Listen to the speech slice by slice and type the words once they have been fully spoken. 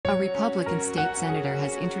Republican state senator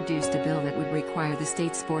has introduced a bill that would require the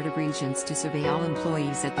state's Board of Regents to survey all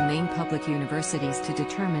employees at the main public universities to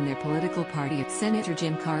determine their political party. Senator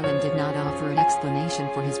Jim Carlin did not offer an explanation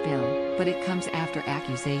for his bill, but it comes after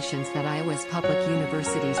accusations that Iowa's public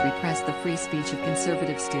universities repress the free speech of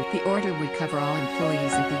conservative students. The order would cover all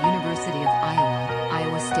employees at the University of Iowa,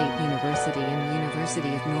 Iowa State University and the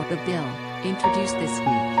University of North. The bill, introduced this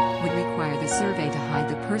week, would require the survey to hide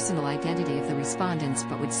the personal identity of the respondents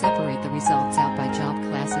but would separate the results out by job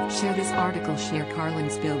class. Share this article. Share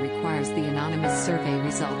Carlin's bill requires the anonymous survey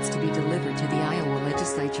results to be delivered to the Iowa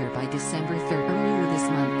legislature by December 3rd. Earlier this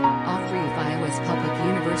month, all three of Iowa's public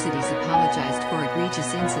universities apologized for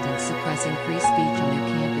egregious incidents suppressing free speech on their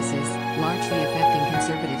campuses, largely affecting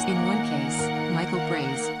conservatives. In one case, Michael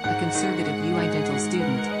Braze, a conservative UI dental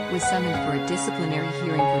student, was summoned for a disciplinary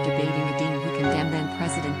hearing for debating a dean who condemned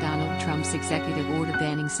then-President Donald Trump's executive order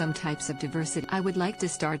banning some types of diversity. I would like to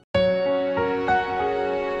start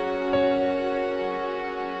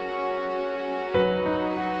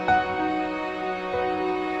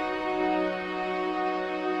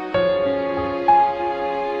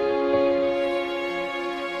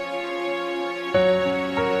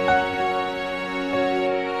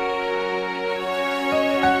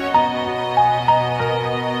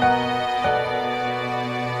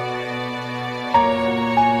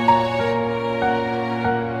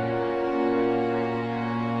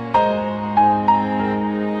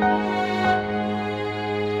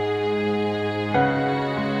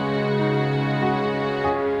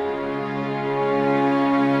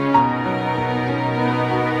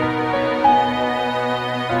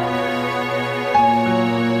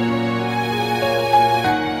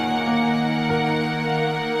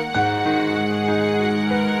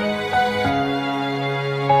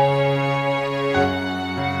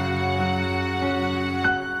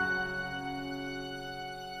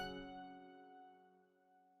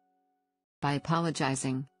by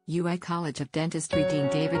apologizing. UI College of Dentistry Dean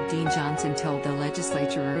David Dean Johnson told the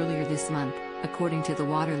legislature earlier this month, according to the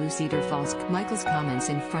Waterloo Cedar Falls. Michael's comments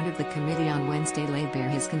in front of the committee on Wednesday laid bare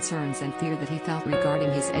his concerns and fear that he felt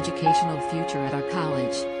regarding his educational future at our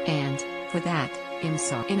college, and, for that, I'm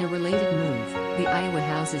sorry. In a related move, the Iowa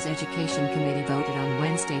House's Education Committee voted on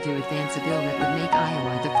Wednesday to advance a bill that would make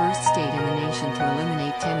Iowa the first state in the nation to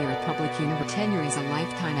eliminate tenure at public universities. Tenure is a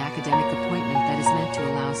lifetime academic appointment that is meant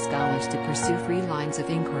to allow scholars to pursue free lines of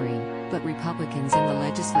inquiry, but Republicans in the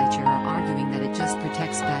legislature are arguing that it just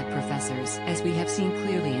protects bad professors. As we have seen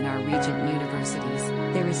clearly in our regent universities,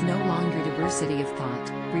 there is no longer diversity of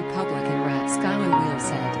thought, Republican Rep. Scholar Will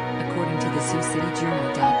said, according to the Sioux City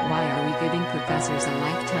Journal. Why are we giving professors a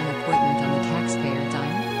lifetime appointment on the taxpayer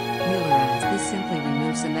dime? Wheeler adds this simply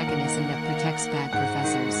removes a mechanism that protects bad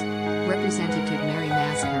professors. Representative Mary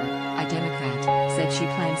Masker, a Democrat, said she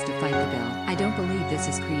plans to fight the bill. I don't believe this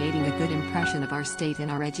is creating a good impression of our state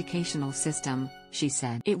and our educational system, she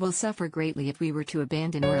said. It will suffer greatly if we were to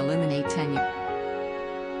abandon or eliminate tenure.